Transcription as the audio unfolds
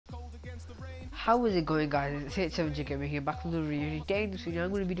How is it going, guys? It's 87 Gamer here, back from the reunion. Today in this video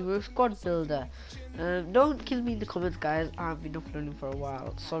I'm going to be doing a squad builder. Don't kill me in the comments, guys. I've been uploading for a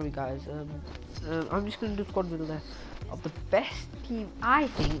while. Sorry, guys. I'm just going to do squad builder of the best team I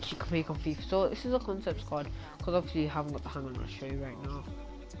think you can make on FIFA. So this is a concept squad, because obviously I haven't got the hang on. I'll show you right now.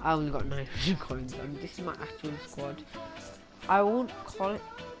 I only got 900 coins, and this is my actual squad. I won't call it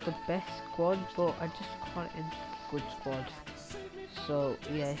the best squad, but I just call it a good squad. So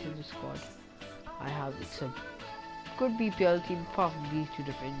yeah, this is the squad I have. It's a good BPL team apart from these two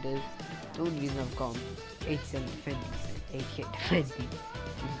defenders. The only reason I've got 87 defending, 88 defending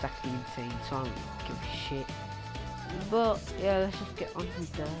is actually insane, so I don't give a shit. But yeah, let's just get on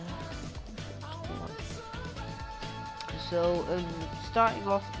with the squad. So starting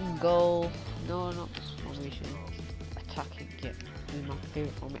off in goal, no, not this formation, attacking, yeah, this is my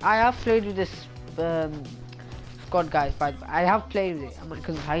favourite formation. I have played with this squad, guys, but I have played with it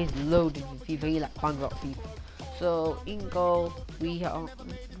because he's loaded in FIFA. He like bangs out FIFA. So in goal we have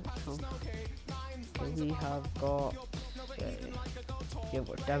got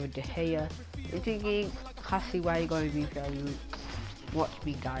David De Gea. You're thinking, Cassie, why are you going BPL? Watch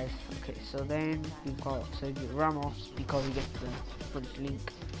me, guys. Okay, so then we've got Sergio Ramos because he gets the punch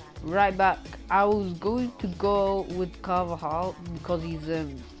link. Right back, I was going to go with Carvajal because he's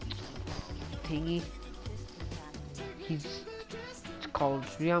thingy. He's called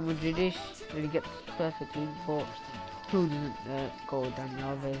Real Madridish and he gets perfect link, but who doesn't go with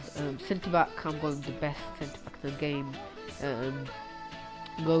Daniel Alves? Centre back, I'm going with the best centre back in the game,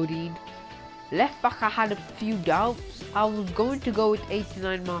 Godin. Left back, I had a few doubts. I was going to go with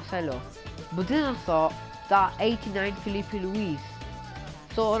 89 Marcelo, but then I thought that 89 Felipe Luis.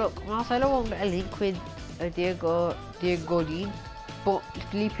 So look, Marcelo won't get a link with Diego Godin, but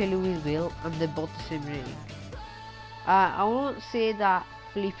Felipe Luis will, and they're both the same rating. I won't say that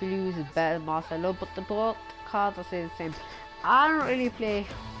Felipe Luis is better than Marcelo, but the both cards are the same. I don't really play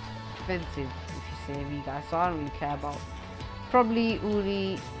defensive, if you say me, guys, so I don't really care about. Probably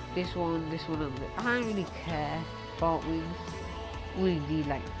only this one, and I don't really care about wings. Only need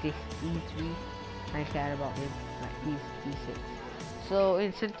like this, these three. I care about them, like these six. So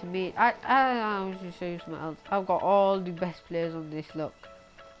in centre mid, I want to show you something else. I've got all the best players on this, look.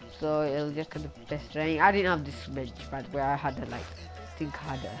 So it'll just get the best rank. I didn't have this bench, by the way. I had a I think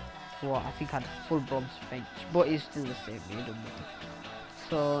I had a full bronze bench, but it's still the same. It don't matter.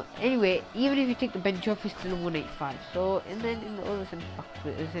 So anyway, even if you take the bench off, it's still 185. So and then in the other centre back,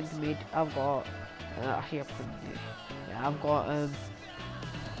 centre mid, I've got I've got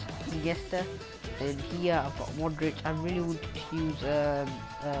Iniesta, and here I've got Modric. I really wanted to use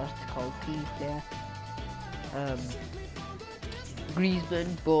what's it called, team player,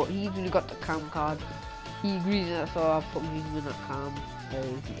 Griezmann, but he's only got the cam card. Griezmann, so I put Griezmann at cam.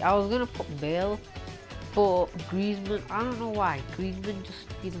 I was gonna put Bale, but Griezmann, I don't know why. Griezmann just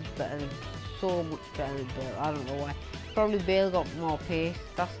feels better, so much better than Bale. I don't know why. Probably Bale got more pace.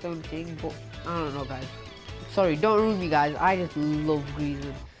 That's the only thing. But I don't know, guys. Sorry, don't ruin me, guys. I just love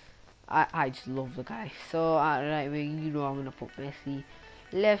Griezmann. I just love the guy. So at right wing, you know I'm gonna put Messi.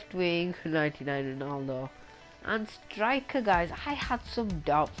 Left wing, 99 Ronaldo. And striker, guys, I had some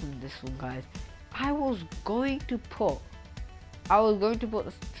doubts on this one, guys. I was going to put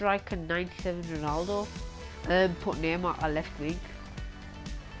the striker 97 Ronaldo and put Neymar at left wing.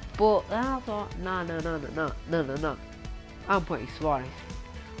 But then I thought, no. I'm putting Suarez.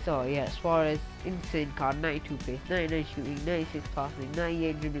 So yeah, Suarez, insane card, 92 pace, 99 shooting, 96 passing,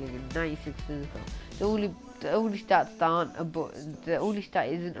 98 dribbling, and 96 physical. The only stats that aren't above, the only stat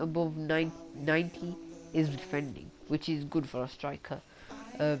isn't above 90 is defending, which is good for a striker.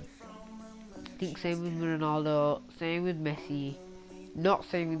 I think same with Ronaldo, same with Messi, not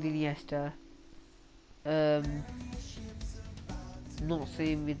same with Iniesta, not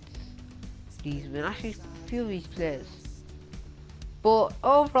same with these men. Actually, a few of these players. But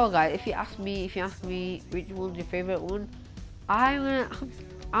overall, guys, if you ask me which one's your favorite one, I'm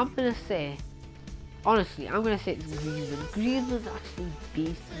gonna say, honestly, I'm gonna say it's Griezmann. Griezmann's actually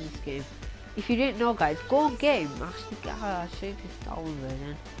beast in this game. If you didn't know, guys, go and get him. Actually, I'll show you his normal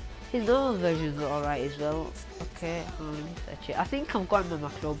version. His normal version is alright as well. Okay, let me search it. I think I've got him in my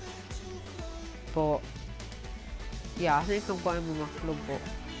club. But yeah, I think I've got him in my club. But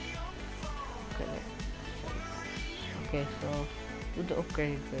okay, so with the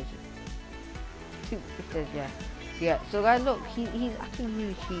upgraded version, I think it says yeah. So guys, look, he's actually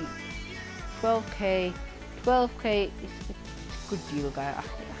really cheap. 12k is a good deal, guys.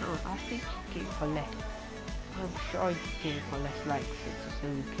 I think you get it for less. I'm sure you get it for less, like 6 or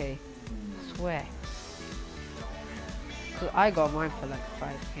 7k. I swear. Cause I got mine for like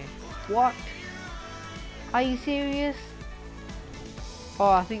 5k. What? Are you serious? Oh,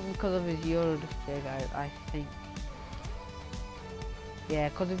 I think because of his Euro display, guys. I think. Yeah,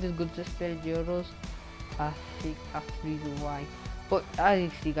 because of his good display in Euros. I think that's the reason why. But as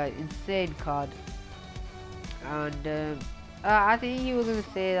you see, guys, insane card. And I think you were gonna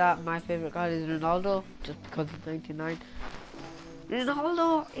say that my favorite card is Ronaldo, just because it's 99.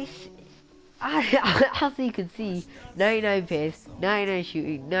 Ronaldo is, as you can see, 99 pace, 99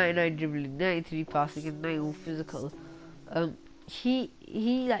 shooting, 99 dribbling, 93 passing, and 91 physical. He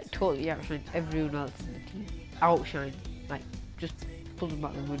like totally outshines everyone else in the team. Outshine, like just pulls them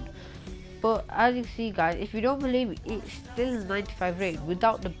out the wind. But as you see, guys, if you don't believe me, it's still 95 rated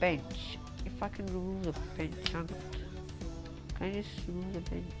without the bench. If I can remove the bench, can I just remove the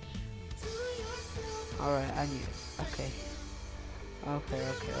bench? Alright, I need it. Okay.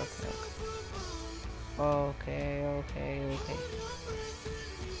 Okay.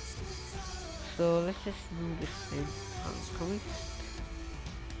 So let's just move this thing. Can we?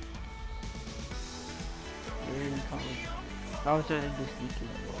 I was trying to do sneaking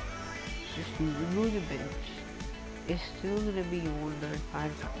as well. Just remove the bench. It's still gonna be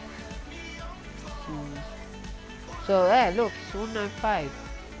 195. So yeah, look, it's 195.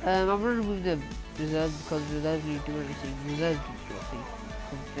 I'm gonna remove the reserves because reserves didn't do anything. Reserves didn't do anything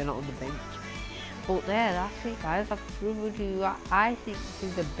because they're not on the bench. But there, that's it, guys. I've proven to you. I think this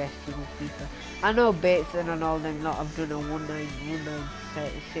is the best team of FIFA. I know Bateson and all them lot have done a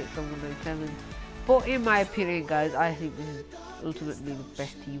 196 or 197. But in my opinion, guys, I think this is ultimately the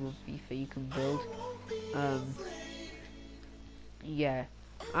best team of FIFA you can build. Yeah.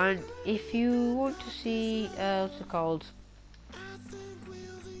 And if you want to see, what's it called?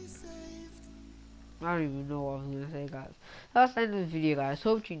 I don't even know what I was gonna say, guys. That's the end of the video, guys.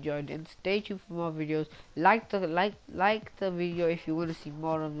 Hope you enjoyed it and stay tuned for more videos. Like the video if you want to see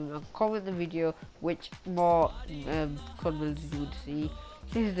more of them, and comment the video which more comments you would see.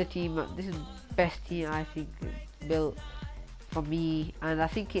 This is the team. This is the best team I think built for me, and I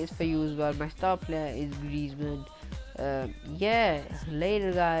think it's for you as well. My star player is Griezmann. Yeah,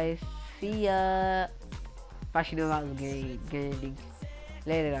 later, guys. See ya. Actually, no, that was gaming.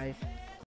 Later, guys.